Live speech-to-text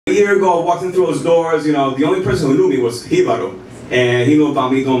A year ago, I walked in through those doors, you know, the only person who knew me was Hibaro. And he knew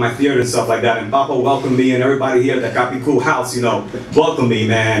about me doing my theater and stuff like that. And Papa welcomed me, and everybody here at the Capicu house, you know, welcomed me,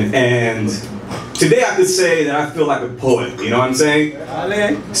 man. And today I could say that I feel like a poet, you know what I'm saying?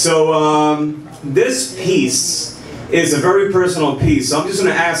 So, this piece is a very personal piece. So I'm just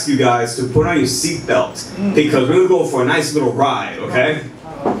gonna ask you guys to put on your seatbelt because we're gonna go for a nice little ride, okay?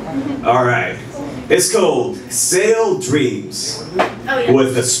 All right. It's called Sail Dreams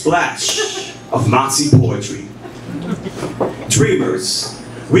with a splash of Moxie poetry. Dreamers,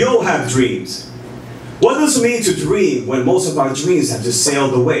 we all have dreams. What does it mean to dream when most of our dreams have just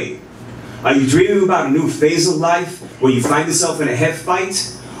sailed away? Are you dreaming about a new phase of life where you find yourself in a head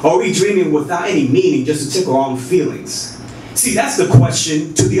fight? Or are we dreaming without any meaning just to tickle our own feelings? See, that's the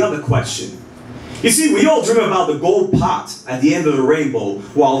question to the other question. You see, we all dream about the gold pot at the end of the rainbow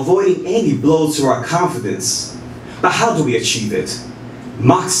while avoiding any blows to our confidence. But how do we achieve it?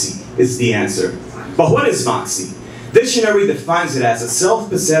 Moxie is the answer. But what is Moxie? Dictionary defines it as a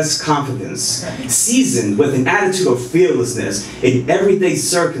self-possessed confidence, seasoned with an attitude of fearlessness in everyday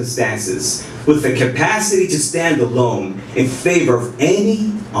circumstances, with the capacity to stand alone in favor of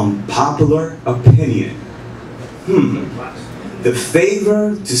any unpopular opinion. The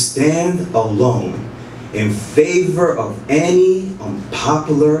favor to stand alone in favor of any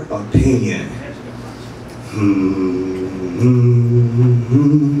unpopular opinion.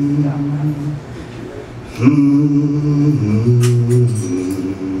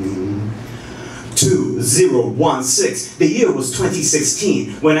 2016. The year was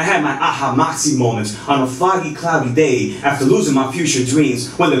 2016 when I had my aha Moxie moment on a foggy, cloudy day after losing my future dreams,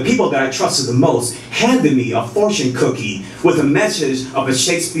 when the people that I trusted the most handed me a fortune cookie with a message of a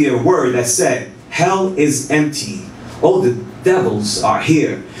Shakespeare word that said, "Hell is empty. All the devils are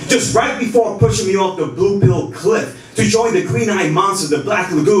here." Just right before pushing me off the blue pill cliff to join the green-eyed monster, the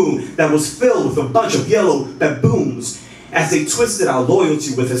Black Lagoon, that was filled with a bunch of yellow baboons, as they twisted our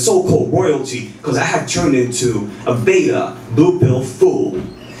loyalty with a so-called royalty, because I had turned into a beta blue pill fool.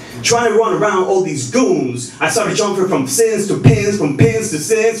 Trying to run around all these goons, I started jumping from sins to pins, from pins to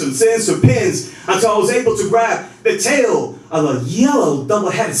sins, from sins to pins, until I was able to grab the tail of a yellow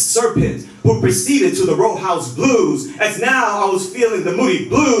double-headed serpent who proceeded to the Roadhouse Blues, as now I was feeling the moody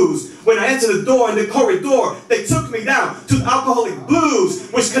blues. When I entered the door in the corridor, they took me down to the alcoholic blues,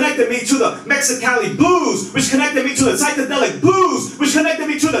 which connected me to the Mexicali blues, which connected me to the psychedelic blues, which connected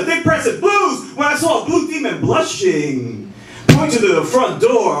me to the depressive blues, where I saw a blue demon blushing, pointing to the front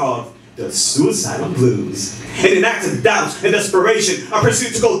door of the suicidal blues. In an act of doubt and desperation, I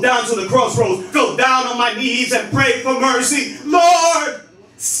proceeded to go down to the crossroads, go down on my knees and pray for mercy. Lord,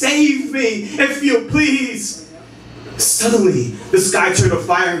 save me, if you please. Suddenly, the sky turned a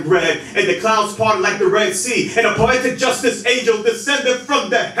fiery red, and the clouds parted like the Red Sea, and a poetic justice angel descended from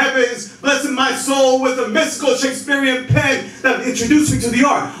the heavens, blessing my soul with a mystical Shakespearean pen that introduced me to the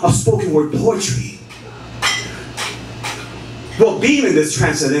art of spoken word poetry. Well, being in this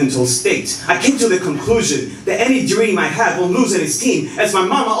transcendental state, I came to the conclusion that any dream I have won't lose any steam. As my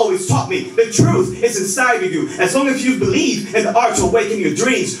mama always taught me, the truth is inside of you, as long as you believe in the art to awaken your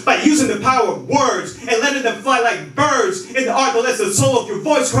dreams by using the power of words and letting them fly like birds in the art that lets the soul of your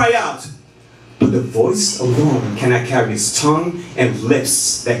voice cry out. But the voice alone cannot carry its tongue and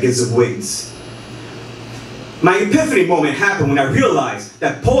lips that gives it wings. My epiphany moment happened when I realized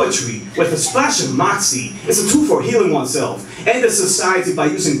that poetry, with a splash of Moxie, is a tool for healing oneself and the society by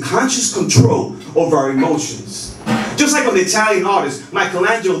using conscious control over our emotions. Just like an Italian artist,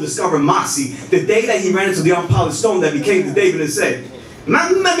 Michelangelo discovered Moxie the day that he ran into the unpolished stone that became the David and said,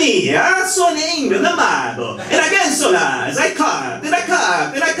 "Mamma mia, sono innamorato, and again so as I carved, and I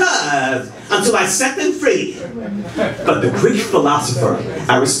carved, and I carved, until I set them free." But the Greek philosopher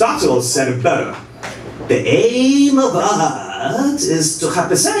Aristotle said it better. The aim of art is to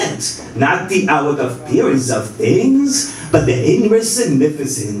represent not the outward appearance of things, but the inward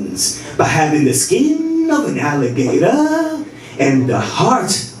significance, by having the skin of an alligator and the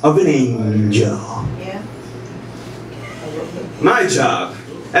heart of an angel. My job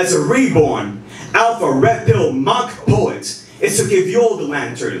as a reborn alpha red pill monk poet is to give you all the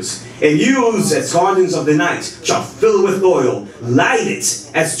lanterns, and use as guardians of the night shall fill with oil, light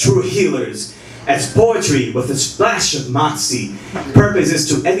it as true healers. As poetry with a splash of Moxie, purpose is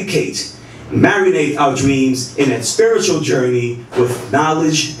to educate, marinate our dreams in a spiritual journey with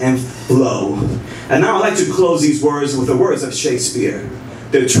knowledge and flow. And now I'd like to close these words with the words of Shakespeare.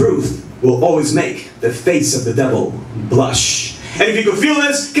 The truth will always make the face of the devil blush. And if you can feel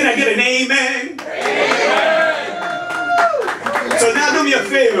this, can I get an amen? Amen. So now do me a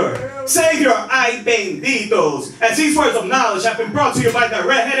favor. Savior, ay benditos. As these words of knowledge have been brought to you by the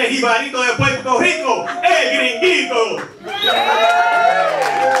redheaded jibarito de Puerto Rico, El Gringuito.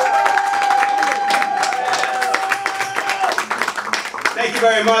 Thank you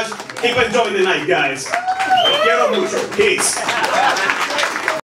very much. Keep enjoying the night, guys. Quiero mucho. Peace.